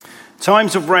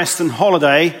Times of rest and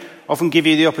holiday often give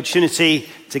you the opportunity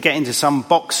to get into some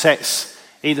box sets,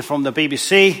 either from the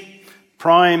BBC,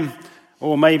 Prime,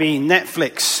 or maybe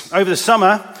Netflix. Over the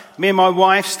summer, me and my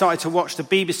wife started to watch the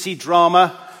BBC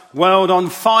drama World on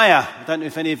Fire. I don't know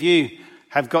if any of you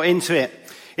have got into it.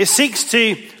 It seeks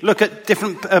to look at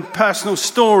different personal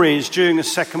stories during the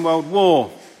Second World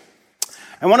War.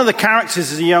 And one of the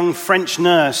characters is a young French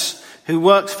nurse who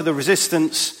worked for the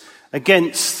resistance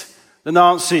against the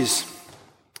Nazis.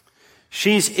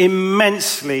 She's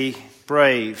immensely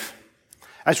brave,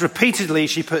 as repeatedly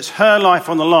she puts her life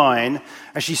on the line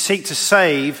as she seeks to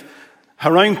save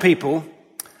her own people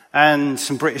and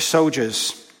some British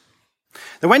soldiers.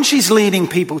 Now, when she's leading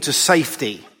people to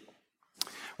safety,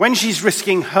 when she's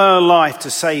risking her life to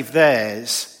save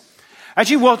theirs, as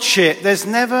you watch it, there's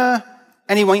never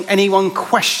anyone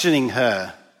questioning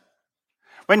her.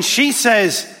 When she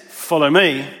says, "Follow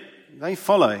me," they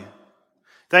follow.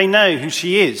 They know who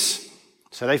she is,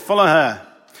 so they follow her.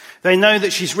 They know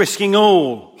that she's risking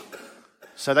all,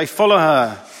 so they follow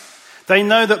her. They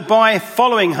know that by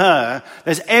following her,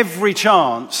 there's every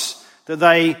chance that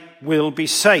they will be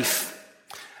safe.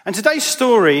 And today's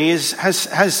story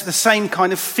has the same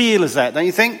kind of feel as that, don't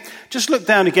you think? Just look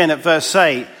down again at verse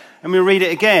 8, and we'll read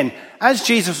it again. As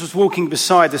Jesus was walking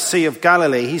beside the Sea of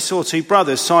Galilee, he saw two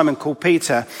brothers, Simon called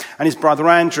Peter and his brother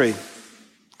Andrew.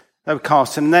 They were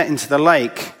casting a net into the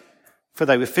lake, for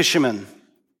they were fishermen.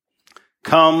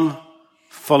 "Come,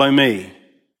 follow me,"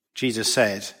 Jesus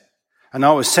said, "and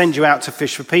I will send you out to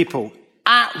fish for people."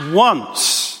 At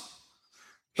once,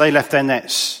 they left their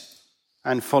nets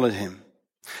and followed him.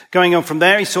 Going on from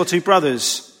there, he saw two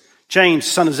brothers, James,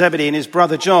 son of Zebedee, and his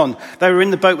brother John. They were in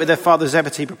the boat with their father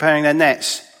Zebedee, preparing their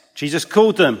nets. Jesus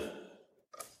called them,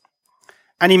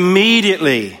 and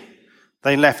immediately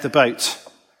they left the boat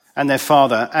and their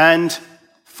father and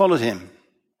followed him.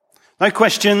 No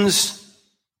questions,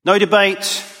 no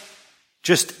debate,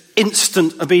 just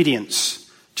instant obedience,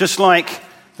 just like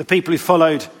the people who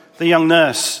followed the young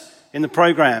nurse in the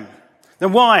program.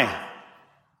 Then why?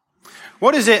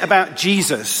 What is it about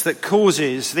Jesus that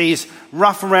causes these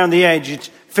rough around the edge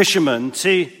fishermen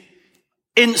to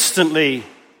instantly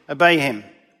obey him?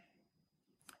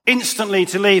 Instantly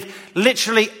to leave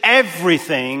literally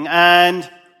everything and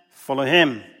follow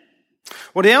him?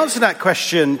 Well, to answer that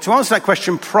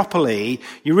question properly,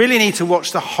 you really need to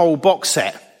watch the whole box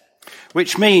set,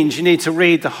 which means you need to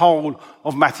read the whole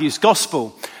of Matthew's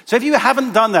Gospel. So if you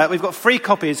haven't done that, we've got 3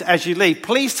 copies as you leave.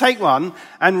 Please take one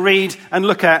and read and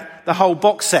look at the whole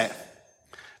box set.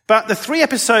 But the 3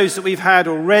 episodes that we've had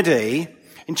already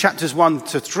in chapters 1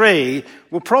 to 3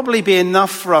 will probably be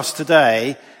enough for us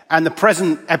today, and the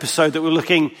present episode that we're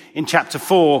looking in chapter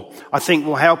 4, I think,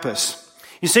 will help us.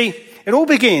 You see, it all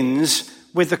begins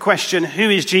with the question, who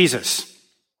is Jesus?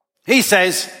 He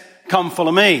says, "Come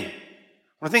follow me."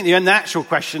 Well, I think the natural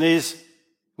question is,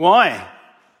 why?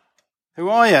 Who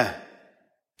are you?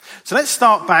 So let's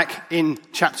start back in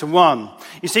chapter 1.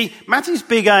 You see, Matthew's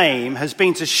big aim has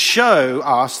been to show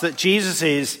us that Jesus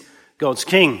is God's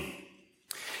King.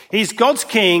 He's God's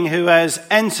King who has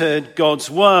entered God's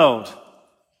world.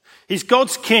 He's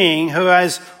God's King who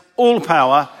has all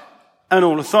power and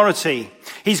all authority.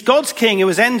 He's God's King who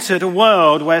has entered a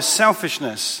world where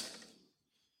selfishness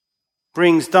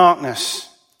brings darkness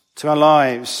to our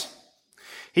lives.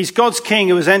 He's God's King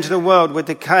who has entered a world where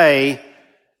decay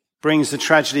brings the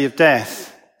tragedy of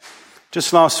death.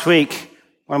 Just last week,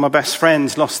 one of my best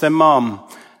friends lost their mum.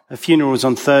 Her funeral was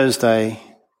on Thursday.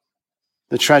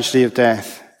 The tragedy of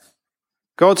death.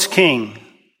 God's King,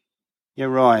 he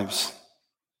arrives.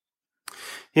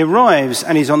 He arrives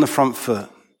and he's on the front foot.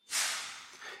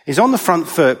 He's on the front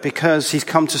foot because he's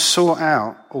come to sort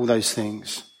out all those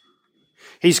things.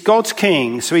 He's God's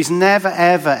King, so he's never,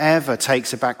 ever, ever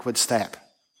takes a backward step.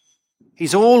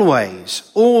 He's always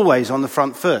on the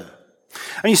front foot.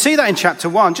 And you see that in chapter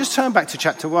 1. Just turn back to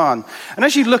chapter 1. And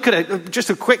as you look at it,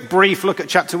 just a quick brief look at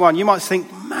chapter 1, you might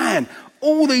think, man,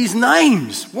 all these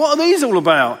names, what are these all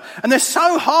about? And they're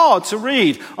so hard to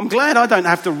read. I'm glad I don't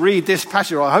have to read this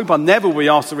passage, or I hope I never will be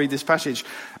asked to read this passage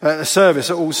at a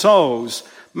service at All Souls.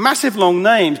 Massive long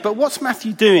names, but what's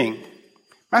Matthew doing?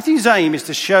 Matthew's aim is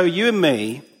to show you and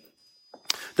me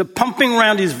that pumping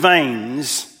around his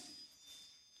veins,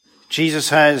 Jesus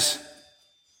has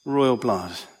royal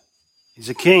blood. He's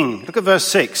a king. Look at verse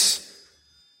 6.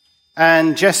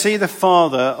 And Jesse, the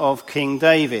father of King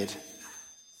David.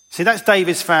 See, that's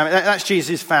David's family. That's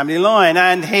Jesus' family line.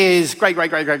 And his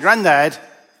great-great-great-great-granddad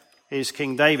is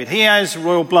King David. He has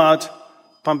royal blood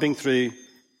pumping through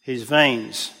his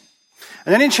veins.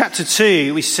 And then in chapter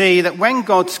 2, we see that when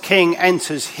God's king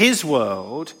enters his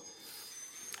world,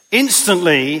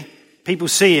 Instantly, people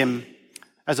see him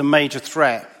as a major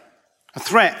threat. A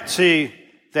threat to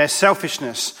their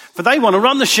selfishness. For they want to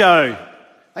run the show.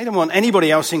 They don't want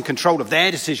anybody else in control of their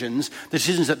decisions, the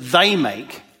decisions that they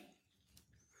make.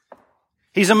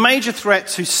 He's a major threat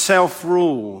to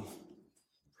self-rule.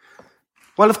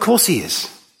 Well, of course he is.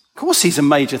 Of course he's a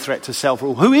major threat to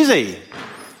self-rule. Who is he?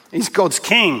 He's God's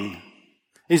king.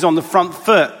 He's on the front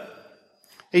foot.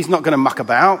 He's not going to muck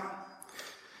about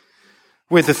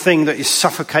with the thing that is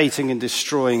suffocating and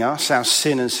destroying us, our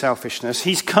sin and selfishness.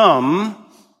 He's come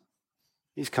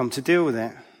to deal with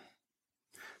it.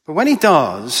 But when he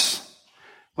does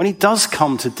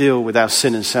come to deal with our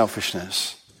sin and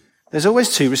selfishness, there's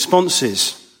always two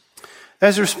responses.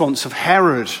 There's a response of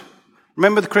Herod.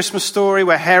 Remember the Christmas story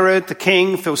where Herod, the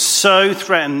king, feels so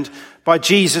threatened by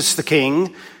Jesus, the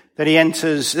king, that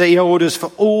he orders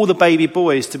for all the baby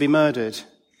boys to be murdered.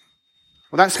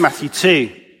 Well, that's Matthew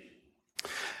 2.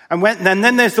 And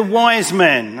then there's the wise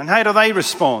men. And how do they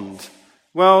respond?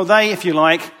 Well, they, if you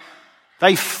like,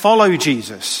 they follow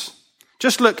Jesus.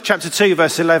 Just look, chapter 2,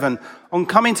 verse 11. On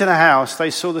coming to the house,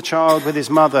 they saw the child with his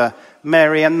mother,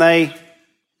 Mary, and they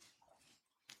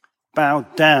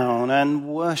bowed down and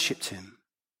worshipped him.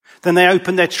 Then they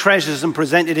opened their treasures and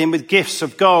presented him with gifts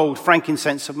of gold,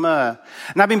 frankincense, and myrrh.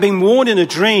 And having been warned in a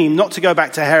dream not to go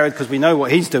back to Herod because we know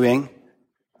what he's doing,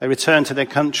 they returned to their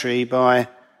country by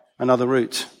another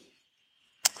route.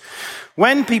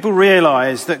 When people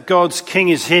realize that God's king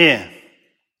is here,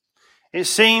 it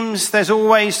seems there's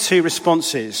always two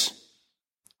responses.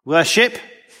 Worship,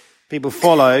 people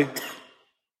follow,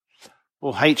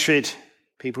 or hatred,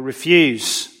 people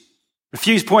refuse.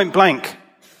 Refuse point blank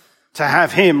to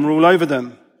have him rule over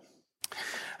them.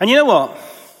 And you know what?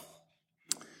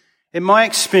 In my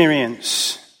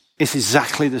experience, it's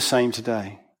exactly the same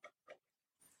today.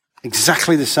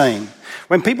 Exactly the same.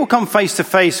 When people come face to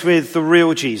face with the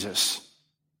real Jesus,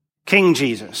 King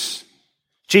Jesus,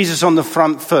 Jesus on the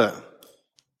front foot,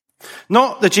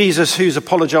 not the Jesus who's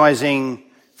apologizing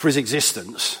for his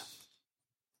existence.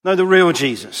 No, the real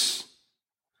Jesus.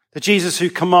 The Jesus who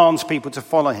commands people to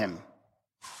follow him,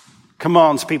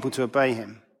 commands people to obey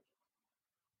him.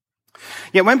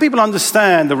 Yet when people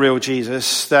understand the real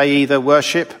Jesus, they either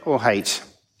worship or hate.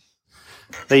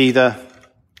 They either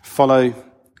follow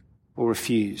or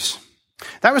refuse.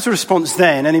 That was the response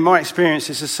then, and in my experience,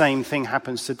 it's the same thing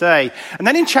happens today. And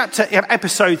then in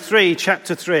episode 3,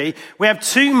 chapter 3, we have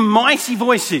two mighty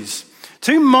voices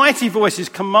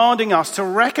commanding us to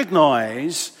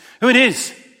recognize who it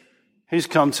is who's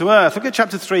come to earth. Look at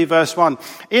chapter 3, verse 1.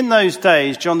 In those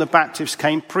days, John the Baptist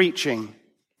came preaching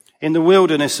in the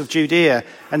wilderness of Judea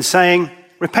and saying,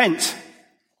 "Repent,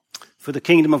 for the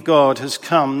kingdom of God has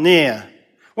come near."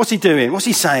 What's he doing? What's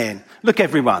he saying? Look,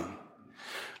 everyone,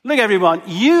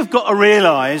 you've got to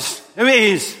realize who it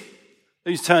is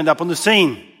who's turned up on the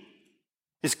scene.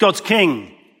 It's God's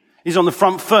king. He's on the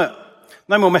front foot.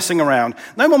 No more messing around.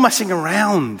 No more messing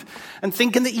around and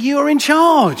thinking that you're in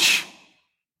charge.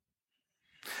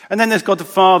 And then there's God the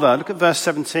Father. Look at verse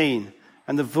 17.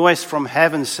 And the voice from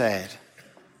heaven said,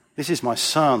 "This is my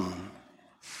Son,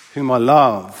 whom I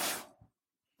love.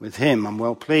 With him I'm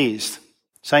well pleased."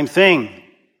 Same thing.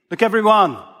 Look,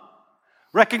 everyone,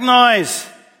 recognize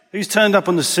who's turned up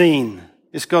on the scene.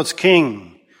 It's God's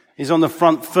king. He's on the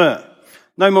front foot.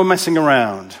 No more messing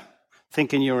around,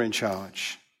 thinking you're in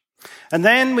charge. And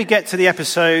then we get to the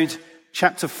episode,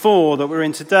 chapter 4, that we're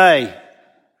in today.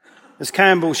 As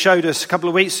Campbell showed us a couple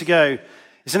of weeks ago,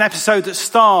 it's an episode that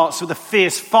starts with a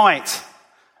fierce fight.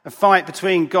 A fight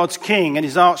between God's king and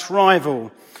his arch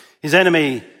rival, his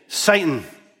enemy, Satan.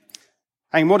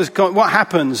 And what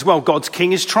happens? Well, God's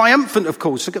king is triumphant, of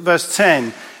course. Look at verse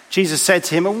 10. Jesus said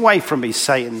to him, "Away from me,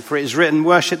 Satan, for it is written,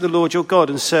 worship the Lord your God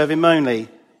and serve him only."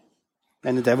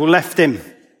 Then the devil left him,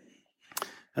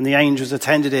 and the angels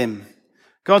attended him.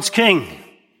 God's king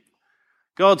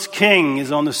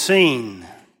is on the scene.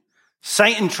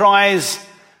 Satan tries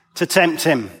to tempt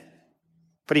him,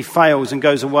 but he fails and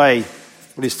goes away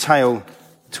with his tail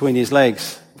between his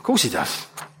legs. Of course he does.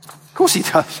 Of course he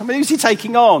does. I mean, who's he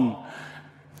taking on?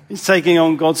 He's taking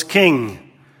on God's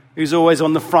king, who's always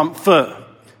on the front foot,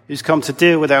 who's come to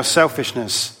deal with our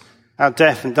selfishness, our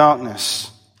death and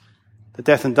darkness, the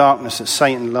death and darkness that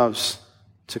Satan loves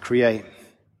to create.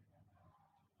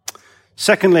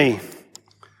 Secondly,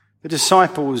 the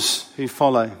disciples who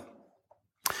follow.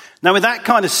 Now, with that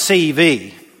kind of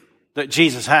CV that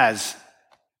Jesus has,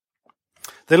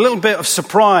 the little bit of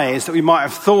surprise that we might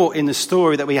have thought in the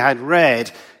story that we had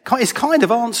read is kind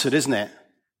of answered, isn't it?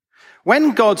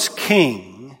 When God's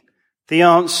king, the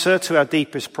answer to our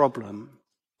deepest problem,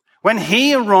 when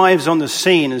he arrives on the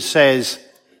scene and says,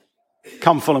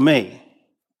 come follow me,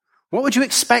 what would you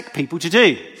expect people to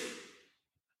do?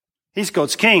 He's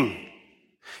God's king.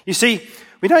 You see,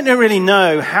 we don't really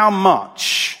know how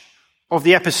much of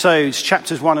the episodes,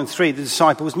 chapters 1 and 3, the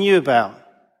disciples knew about.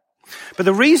 But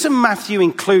the reason Matthew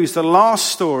includes the last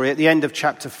story at the end of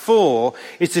chapter 4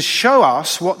 is to show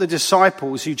us what the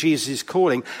disciples, who Jesus is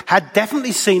calling, had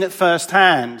definitely seen at first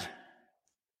hand.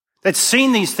 They'd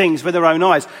seen these things with their own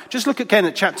eyes. Just look again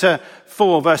at chapter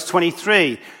 4, verse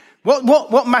 23.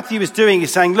 What Matthew is doing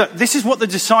is saying, look, this is what the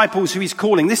disciples who he's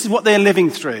calling, this is what they're living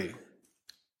through.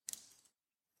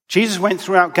 Jesus went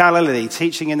throughout Galilee,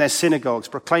 teaching in their synagogues,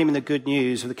 proclaiming the good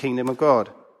news of the kingdom of God,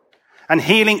 and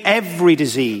healing every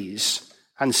disease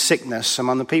and sickness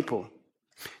among the people.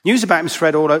 News about him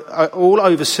spread all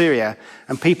over Syria,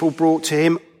 and people brought to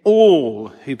him all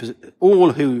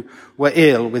who were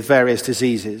ill with various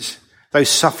diseases, those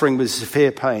suffering with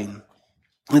severe pain,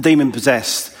 the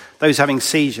demon-possessed, those having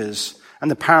seizures,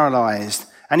 and the paralyzed,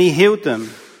 and he healed them.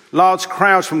 Large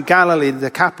crowds from Galilee, the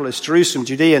Decapolis, Jerusalem,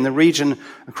 Judea, and the region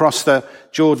across the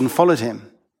Jordan followed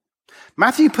him.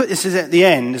 Matthew put this at the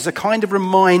end as a kind of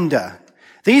reminder.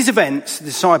 These events the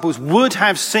disciples would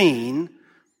have seen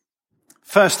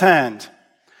firsthand.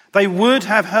 They would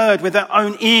have heard with their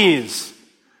own ears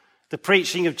the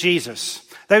preaching of Jesus.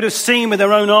 They would have seen with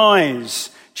their own eyes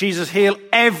Jesus heal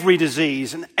every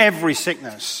disease and every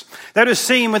sickness. They would have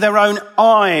seen with their own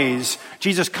eyes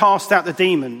Jesus cast out the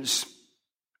demons.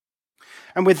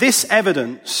 And with this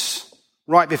evidence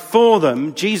right before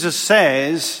them, Jesus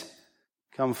says,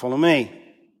 come follow me.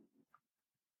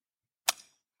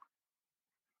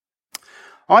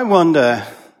 I wonder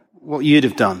what you'd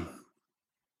have done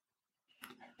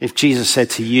if Jesus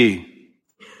said to you,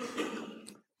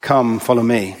 come follow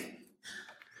me.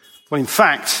 Well, in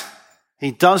fact,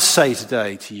 he does say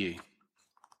today to you,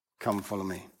 come follow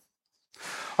me.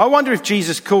 I wonder if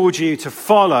Jesus called you to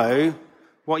follow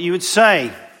what you would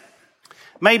say.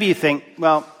 Maybe you think,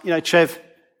 well, Trev,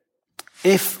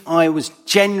 if I was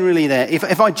genuinely there,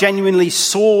 if I genuinely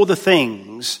saw the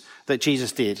things that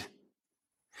Jesus did,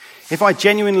 if I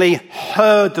genuinely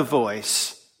heard the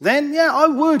voice, then yeah, I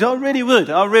really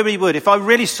would. If I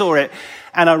really saw it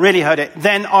and I really heard it,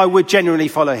 then I would genuinely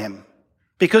follow him.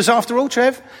 Because after all,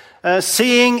 Trev,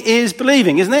 seeing is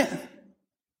believing, isn't it?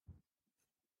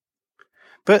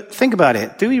 But think about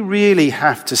it. Do we really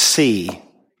have to see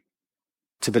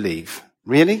to believe?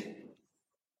 Really?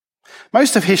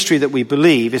 Most of history that we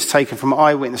believe is taken from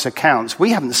eyewitness accounts.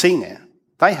 We haven't seen it.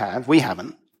 They have. We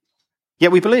haven't.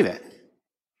 Yet we believe it.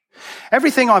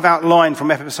 Everything I've outlined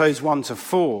from episodes 1 to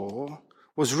 4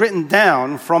 was written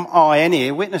down from eye and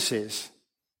ear witnesses.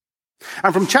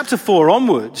 And from chapter 4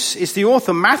 onwards, it's the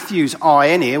author Matthew's eye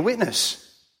and ear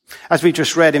witness, as we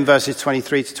just read in verses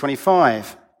 23 to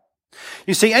 25.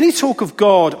 You see, any talk of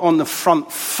God on the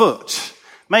front foot,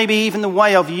 maybe even the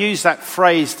way I've used that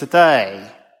phrase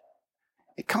today,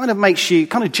 it kind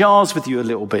of jars with you a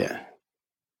little bit.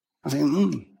 I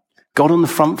think, God on the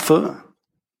front foot.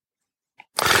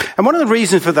 And one of the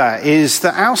reasons for that is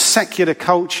that our secular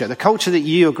culture, the culture that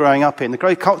you are growing up in, the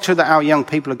great culture that our young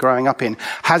people are growing up in,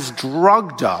 has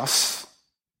drugged us.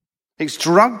 It's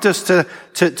drugged us to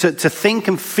think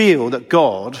and feel that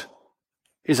God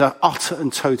is an utter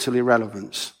and total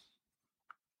irrelevance.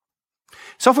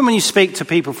 It's often when you speak to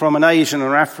people from an Asian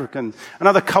or African and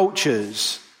other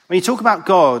cultures, when you talk about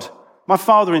God, my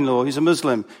father-in-law, who's a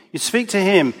Muslim, you speak to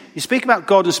him, you speak about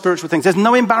God and spiritual things, there's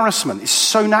no embarrassment. It's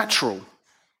so natural.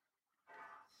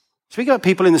 Speak about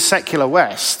people in the secular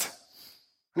West,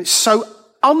 and it's so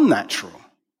unnatural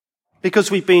because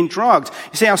we've been drugged.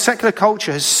 You see, our secular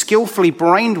culture has skillfully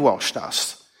brainwashed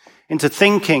us into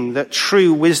thinking that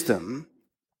true wisdom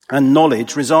and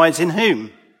knowledge resides in whom?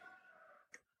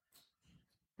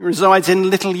 It resides in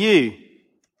little you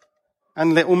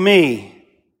and little me.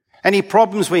 Any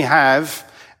problems we have,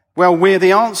 well, we're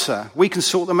the answer. We can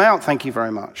sort them out, thank you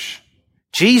very much.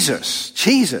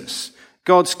 Jesus,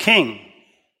 God's King,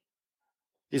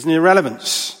 is an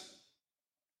irrelevance,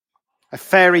 a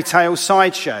fairy tale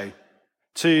sideshow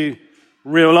to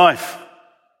real life.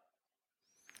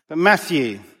 But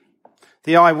Matthew,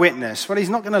 the eyewitness, well, he's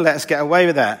not going to let us get away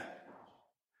with that.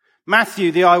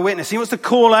 Matthew, the eyewitness, he wants to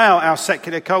call out our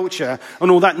secular culture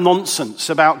and all that nonsense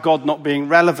about God not being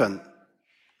relevant.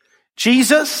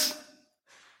 Jesus,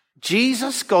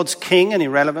 God's King and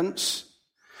irrelevance.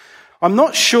 I'm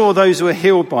not sure those who were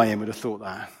healed by him would have thought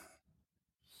that.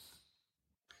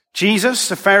 Jesus,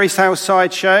 a fairy tale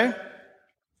sideshow.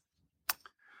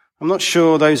 I'm not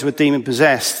sure those who were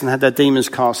demon-possessed and had their demons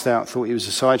cast out thought he was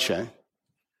a sideshow.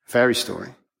 Fairy story.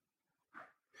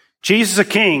 Jesus, a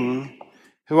king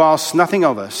who asks nothing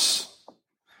of us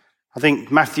I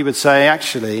think Matthew would say,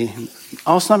 actually,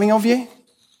 ask nothing of you.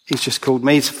 He's just called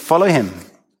me to follow him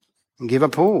and give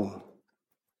up all.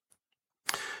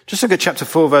 Just look at chapter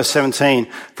 4, verse 17.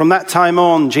 From that time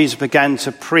on, Jesus began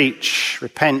to preach,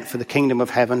 repent, for the kingdom of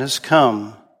heaven has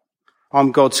come.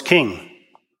 I'm God's king.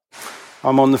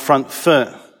 I'm on the front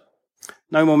foot.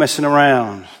 No more messing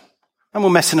around. No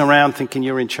more messing around thinking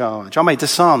you're in charge. I made the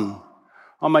sun.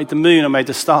 I made the moon. I made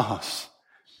the stars.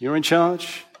 You're in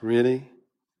charge? Really?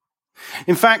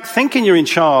 In fact, thinking you're in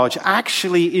charge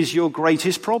actually is your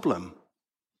greatest problem.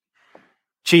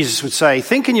 Jesus would say,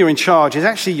 thinking you're in charge is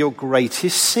actually your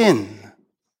greatest sin.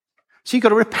 So you've got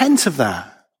to repent of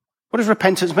that. What does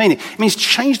repentance mean? It means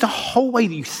change the whole way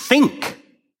that you think.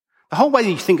 The whole way that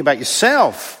you think about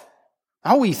yourself. The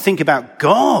whole way you think about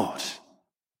God.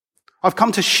 I've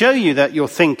come to show you that your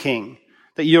thinking,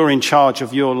 that you're in charge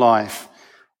of your life,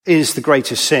 is the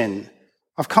greatest sin.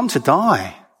 I've come to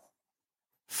die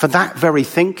for that very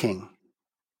thinking,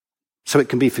 so it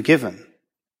can be forgiven.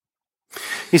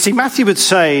 You see, Matthew would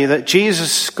say that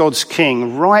Jesus, God's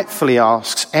King, rightfully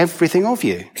asks everything of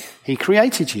you. He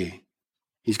created you.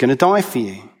 He's going to die for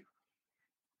you.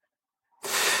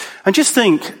 And just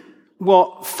think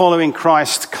what following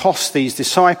Christ cost these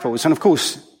disciples. And of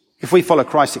course, if we follow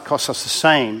Christ, it costs us the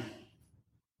same.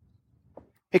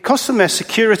 It cost them their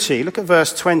security. Look at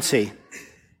verse 20.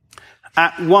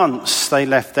 At once they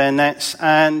left their nets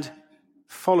and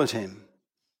followed him.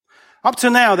 Up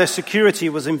to now, their security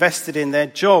was invested in their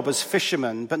job as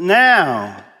fishermen. But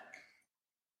now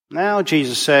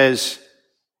Jesus says,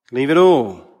 leave it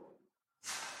all.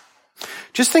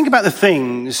 Just think about the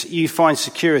things you find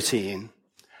security in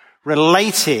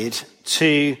related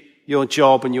to your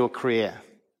job and your career.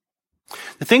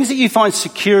 The things that you find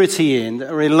security in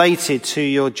that are related to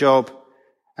your job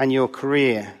and your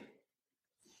career.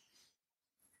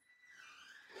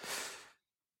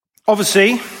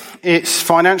 Obviously, it's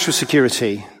financial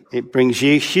security. It brings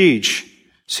you huge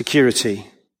security.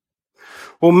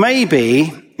 Or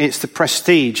maybe it's the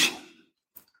prestige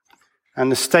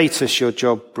and the status your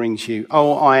job brings you.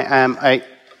 Or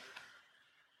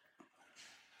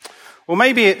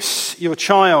maybe it's your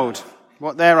child,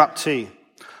 what they're up to.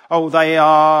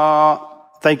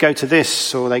 They go to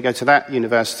this or they go to that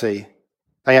university.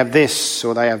 They have this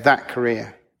or they have that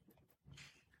career.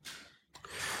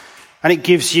 And it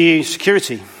gives you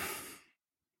security.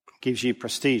 Gives you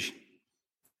prestige.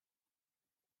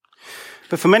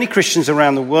 But for many Christians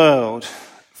around the world,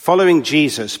 following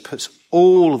Jesus puts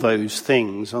all those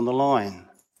things on the line.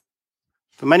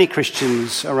 For many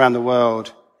Christians around the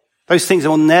world, those things they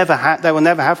will never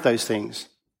have those things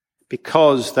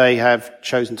because they have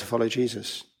chosen to follow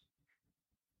Jesus.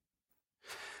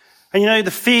 And you know,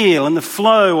 the feel and the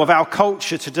flow of our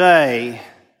culture today,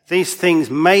 these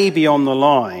things may be on the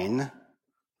line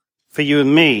for you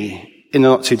and me in the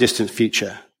not too distant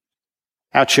future.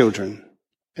 Our children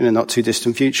in the not too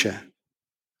distant future.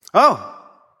 Oh!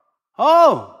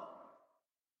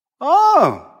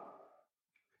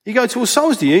 You go to All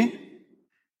Souls, do you?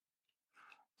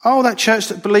 Oh, that church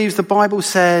that believes the Bible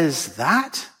says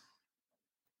that?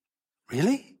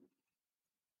 Really?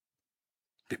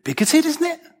 Bit bigoted, isn't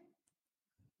it?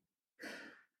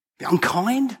 Bit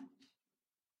unkind?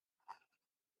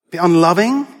 Bit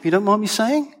unloving, if you don't mind me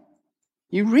saying?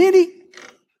 You really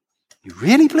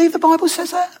believe the Bible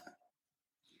says that?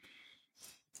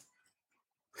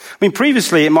 I mean,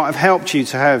 previously it might have helped you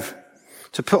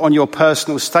to put on your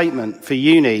personal statement for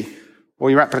uni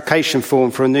or your application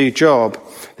form for a new job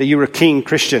that you were a keen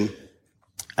Christian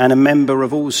and a member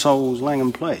of All Souls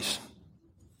Langham Place.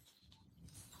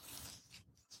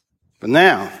 But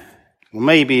now, or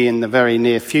maybe in the very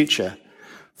near future,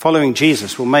 following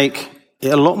Jesus will make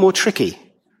it a lot more tricky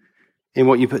in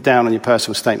what you put down on your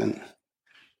personal statement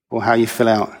or how you fill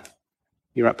out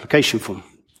your application form.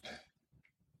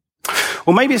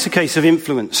 Or maybe it's a case of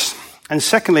influence. And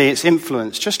secondly, it's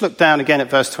influence. Just look down again at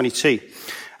verse 22.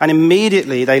 And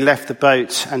immediately they left the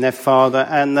boat and their father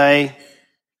and they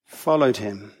followed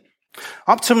him.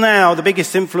 Up till now, the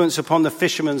biggest influence upon the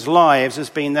fishermen's lives has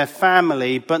been their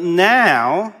family. But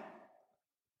now,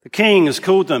 the king has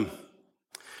called them.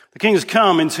 The king has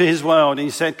come into his world and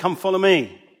he said, come follow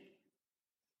me.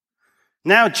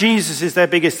 Now Jesus is their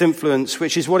biggest influence,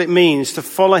 which is what it means to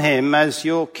follow him as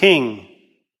your king.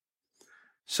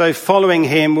 So following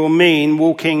him will mean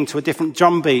walking to a different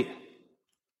drumbeat.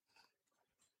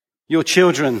 Your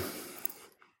children,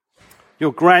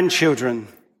 your grandchildren,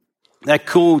 they're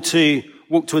called to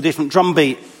walk to a different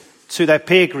drumbeat to their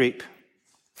peer group.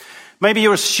 Maybe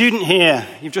you're a student here,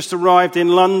 you've just arrived in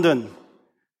London,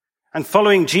 and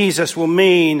following Jesus will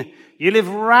mean you live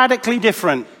radically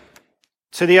different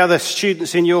to the other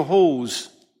students in your halls.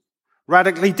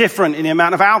 Radically different in the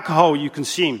amount of alcohol you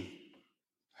consume.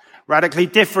 Radically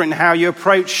different in how you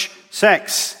approach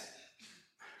sex.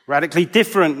 Radically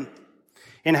different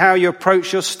in how you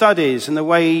approach your studies and the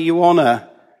way you honor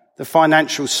the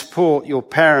financial support your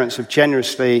parents have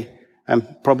generously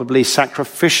and probably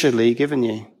sacrificially given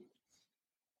you.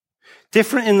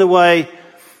 Different in the way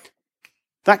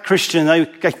that Christian,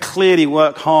 they clearly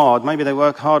work hard. Maybe they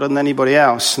work harder than anybody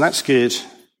else, and that's good.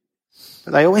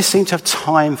 But they always seem to have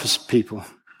time for people.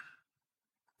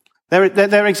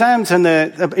 Their exams and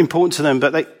they're important to them,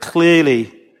 but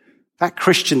that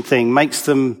Christian thing makes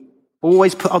them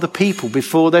always put other people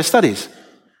before their studies.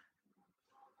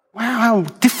 Wow, how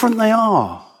different they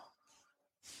are.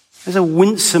 There's a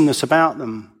winsomeness about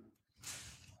them.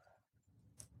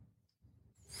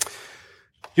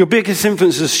 Your biggest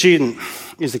influence as a student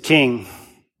is the King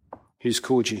who's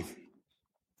called you.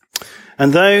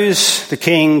 And those the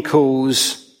King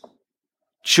calls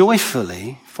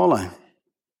joyfully follow.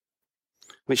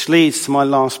 Which leads to my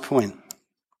last point.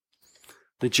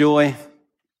 The joy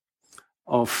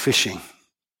of fishing.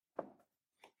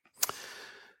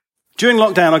 During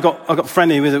lockdown, I got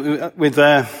friendly with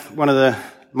one of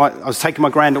I was taking my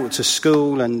granddaughter to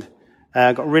school and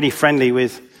got really friendly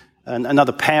with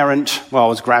another parent. Well, I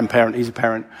was a grandparent, he's a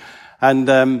parent. And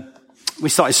we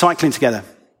started cycling together.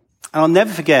 And I'll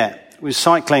never forget, we were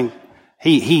cycling.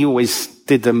 He always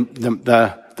did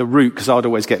the route because I'd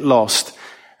always get lost.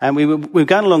 And we were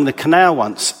going along the canal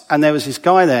once, and there was this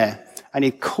guy there, and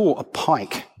he'd caught a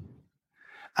pike.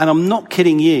 And I'm not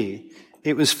kidding you,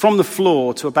 it was from the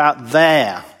floor to about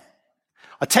there.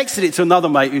 I texted it to another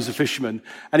mate who's a fisherman,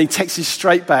 and he texted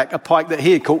straight back a pike that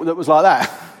he had caught that was like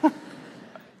that.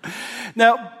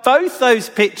 Now, both those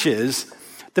pictures,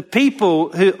 the people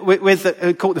who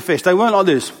caught the fish, they weren't like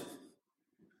this.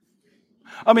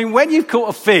 I mean, when you've caught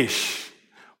a fish,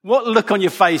 what look on your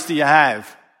face do you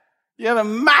have? You have a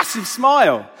massive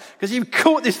smile because you've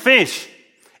caught this fish.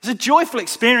 It's a joyful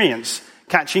experience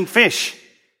catching fish.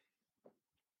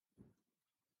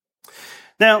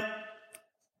 Now,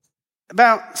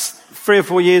 about 3 or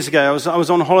 4 years ago, I was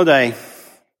on holiday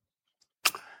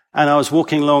and I was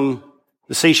walking along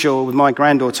the seashore with my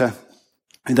granddaughter,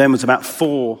 who then was about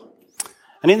 4.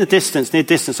 And in the distance, near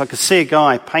distance, I could see a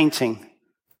guy painting.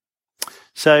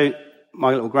 So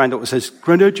my little granddaughter says,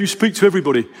 "Granddad, you speak to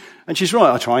everybody." And she's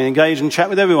right, I try and engage and chat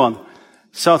with everyone.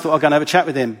 So I thought I'd go and have a chat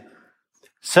with him.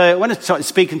 So when I started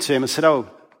speaking to him, I said,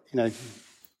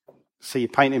 see you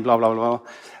painting, blah, blah, blah.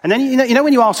 And then, you know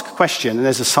when you ask a question and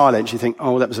there's a silence, you think,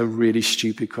 oh, that was a really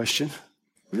stupid question.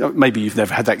 Maybe you've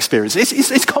never had that experience.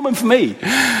 It's common for me.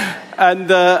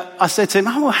 And I said to him,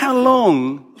 how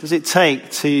long does it take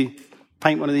to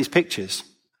paint one of these pictures?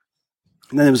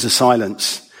 And then there was a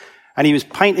silence. And he was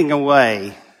painting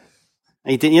away.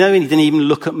 And he didn't even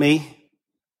look at me.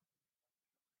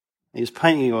 He was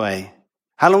painting away.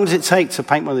 How long does it take to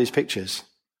paint one of these pictures?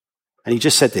 And he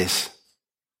just said this: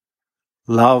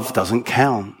 love doesn't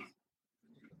count.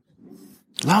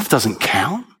 Love doesn't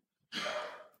count.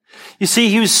 You see,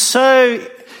 he was so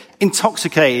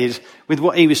intoxicated with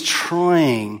what he was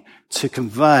trying to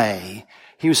convey.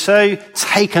 He was so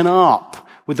taken up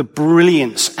with the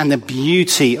brilliance and the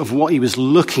beauty of what he was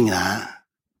looking at.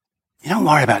 You don't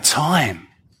worry about time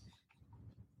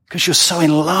because you're so in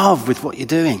love with what you're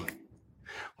doing,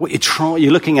 what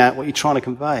you're looking at, what you're trying to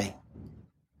convey.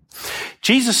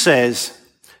 Jesus says,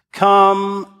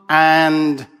 come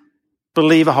and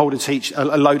believe a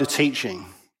load of teaching.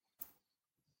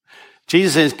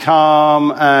 Jesus says,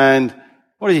 come and,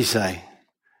 what did he say?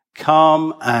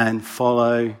 Come and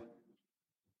follow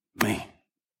me.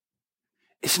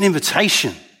 It's an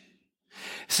invitation.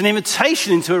 It's an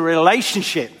invitation into a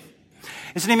relationship.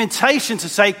 It's an invitation to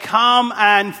say, come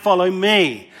and follow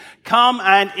me. Come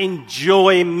and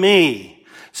enjoy me.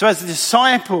 So as the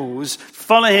disciples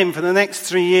follow him for the next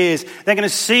 3 years, they're going to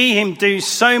see him do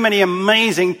so many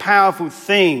amazing, powerful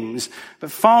things.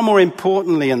 But far more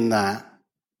importantly than that,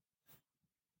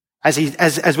 as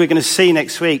we're going to see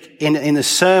next week in the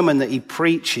sermon that he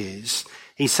preaches,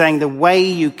 he's saying the way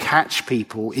you catch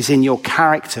people is in your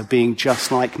character being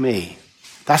just like me.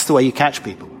 That's the way you catch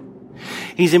people.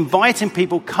 He's inviting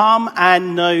people, come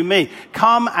and know me.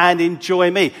 Come and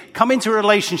enjoy me. Come into a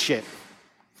relationship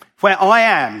where I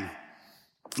am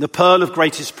the pearl of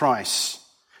greatest price.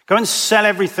 Go and sell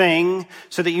everything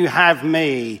so that you have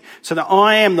me, so that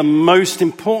I am the most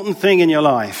important thing in your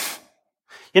life.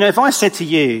 You know, if I said to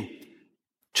you,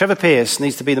 Trevor Pierce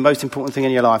needs to be the most important thing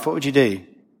in your life, what would you do?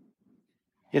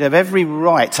 You'd have every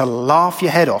right to laugh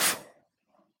your head off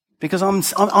because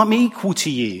I'm equal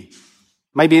to you.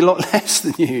 Maybe a lot less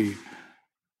than you.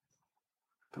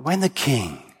 But when the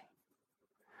King,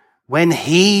 when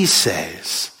he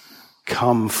says,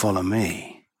 come follow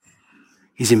me,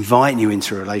 he's inviting you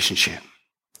into a relationship.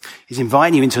 He's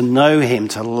inviting you in to know him,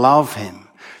 to love him,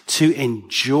 to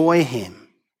enjoy him.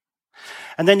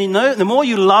 And then the more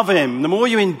you love him, the more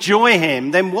you enjoy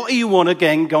him, then what do you want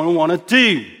again going to want to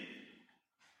do?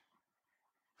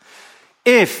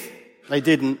 If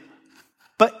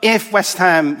West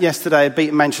Ham yesterday had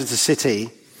beaten Manchester City,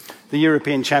 the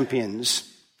European champions,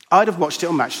 I'd have watched it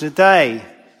on Match of the Day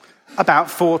about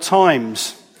 4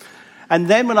 times. And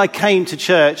then when I came to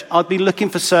church, I'd be looking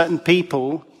for certain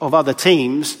people of other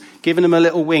teams, giving them a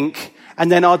little wink,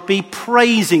 and then I'd be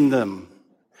praising them.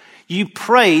 You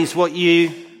praise what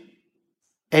you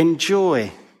enjoy,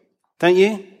 don't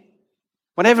you?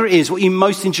 Whatever it is, what you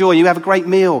most enjoy, you have a great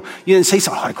meal. You didn't say,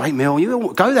 oh, a great meal.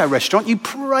 You go to that restaurant, you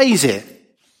praise it.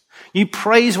 You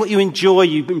praise what you enjoy.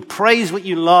 You praise what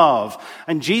you love.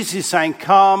 And Jesus is saying,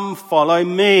 come, follow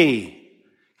me.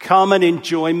 Come and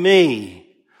enjoy me.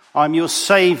 I'm your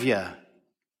Savior.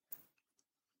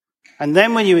 And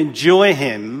then when you enjoy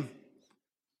him,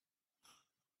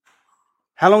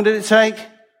 how long did it take?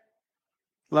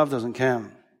 Love doesn't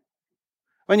count.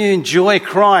 When you enjoy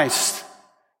Christ,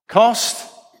 cost?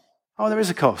 Oh, there is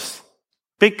a cost.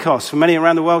 Big cost for many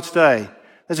around the world today.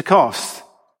 There's a cost.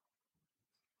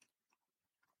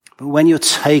 But when you're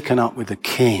taken up with the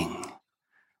King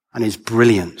and his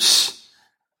brilliance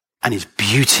and his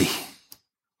beauty,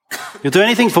 you'll do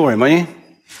anything for him, won't you?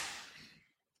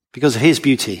 Because of his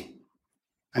beauty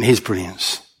and his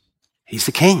brilliance. He's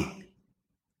the King.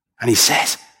 And he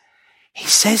says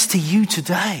to you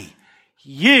today,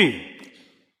 you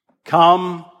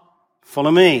come,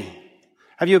 follow me.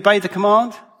 Have you obeyed the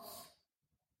command? Have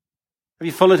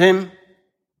you followed him?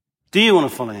 Do you want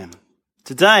to follow him?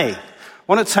 Today,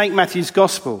 I want to take Matthew's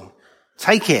gospel.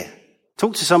 Take it.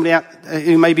 Talk to somebody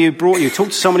who brought you. Talk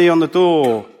to somebody on the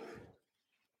door.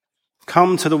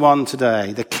 Come to the one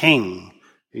today, the King,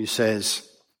 who says,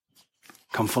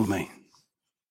 come follow me.